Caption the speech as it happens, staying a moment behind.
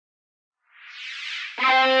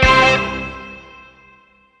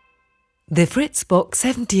The FRITZ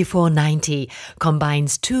 7490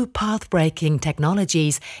 combines two path-breaking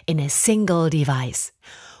technologies in a single device.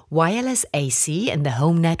 Wireless AC in the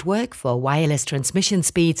home network for wireless transmission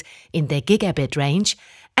speeds in the gigabit range,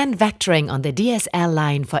 and vectoring on the DSL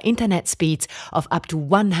line for internet speeds of up to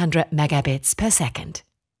 100 megabits per second.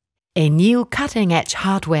 A new cutting-edge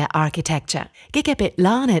hardware architecture, gigabit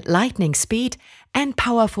LAN at lightning speed, and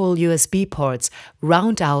powerful USB ports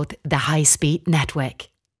round out the high-speed network.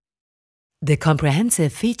 The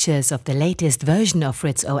comprehensive features of the latest version of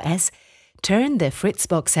FRITZ OS turn the FRITZ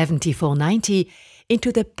 7490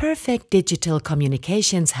 into the perfect digital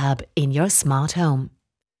communications hub in your smart home.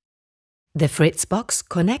 The FRITZ box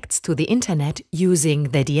connects to the internet using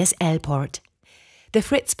the DSL port. The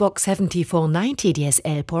FRITZ 7490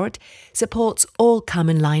 DSL port supports all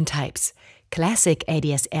common line types: classic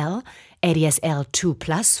ADSL, ADSL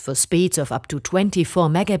 2+ for speeds of up to 24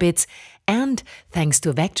 megabits, and, thanks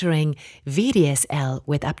to vectoring, VDSL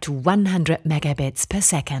with up to 100 megabits per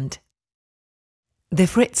second. The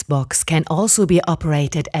FRITZ box can also be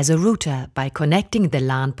operated as a router by connecting the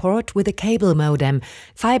LAN port with a cable modem,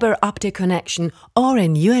 fiber optic connection, or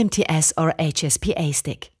an UMTS or HSPA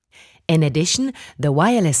stick. In addition, the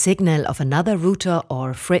wireless signal of another router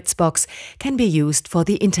or FRITZ box can be used for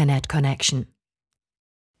the internet connection.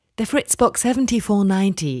 The FRITZ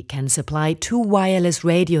 7490 can supply two wireless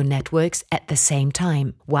radio networks at the same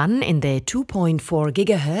time, one in the 2.4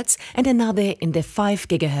 GHz and another in the 5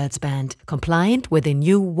 GHz band, compliant with the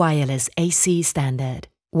new wireless AC standard.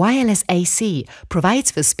 Wireless AC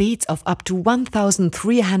provides for speeds of up to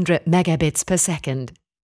 1300 megabits per second.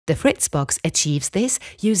 The FRITZ box achieves this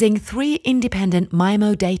using three independent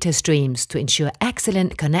MIMO data streams to ensure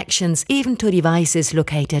excellent connections even to devices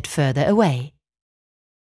located further away.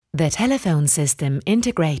 The telephone system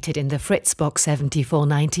integrated in the FRITZ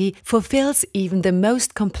 7490 fulfills even the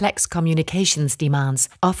most complex communications demands,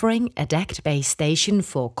 offering a DACT base station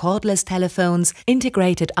for cordless telephones,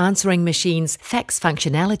 integrated answering machines, fax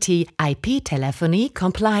functionality, IP telephony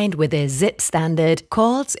compliant with the ZIP standard,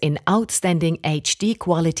 calls in outstanding HD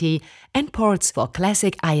quality, and ports for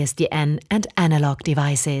classic ISDN and analog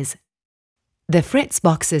devices. The FRITZ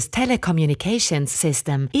box's telecommunications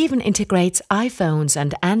system even integrates iPhones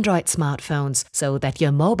and Android smartphones so that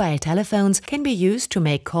your mobile telephones can be used to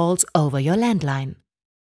make calls over your landline.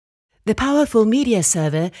 The powerful media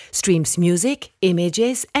server streams music,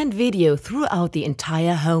 images, and video throughout the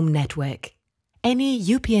entire home network. Any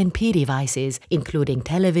UPnP devices, including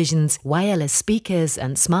televisions, wireless speakers,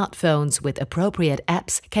 and smartphones with appropriate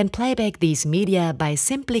apps, can playback these media by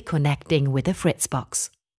simply connecting with the FRITZ box.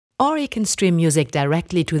 Or you can stream music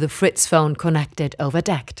directly to the FRITZ phone connected over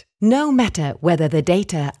DACT, no matter whether the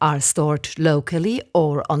data are stored locally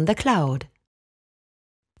or on the cloud.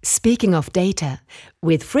 Speaking of data,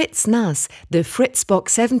 with FRITZ NAS, the FRITZ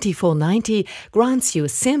 7490 grants you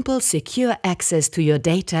simple, secure access to your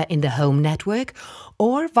data in the home network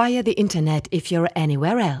or via the internet if you're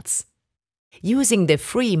anywhere else. Using the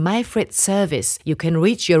free MyFRITZ service, you can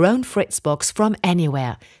reach your own FRITZ box from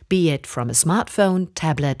anywhere, be it from a smartphone,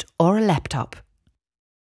 tablet, or a laptop.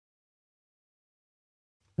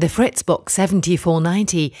 The FRITZ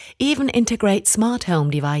 7490 even integrates smart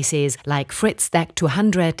home devices like FRITZ DAC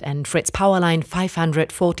 200 and FRITZ Powerline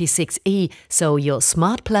 546E, so your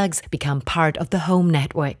smart plugs become part of the home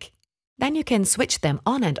network. Then you can switch them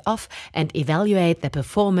on and off and evaluate the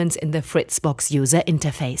performance in the FRITZ box user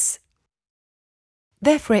interface.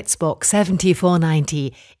 The FRITZ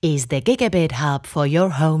 7490 is the gigabit hub for your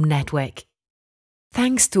home network.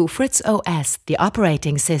 Thanks to FRITZ OS, the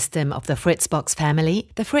operating system of the FRITZ box family,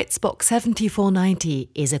 the FRITZ 7490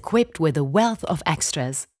 is equipped with a wealth of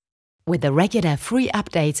extras. With the regular free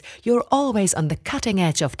updates, you're always on the cutting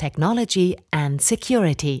edge of technology and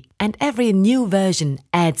security, and every new version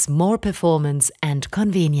adds more performance and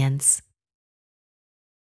convenience.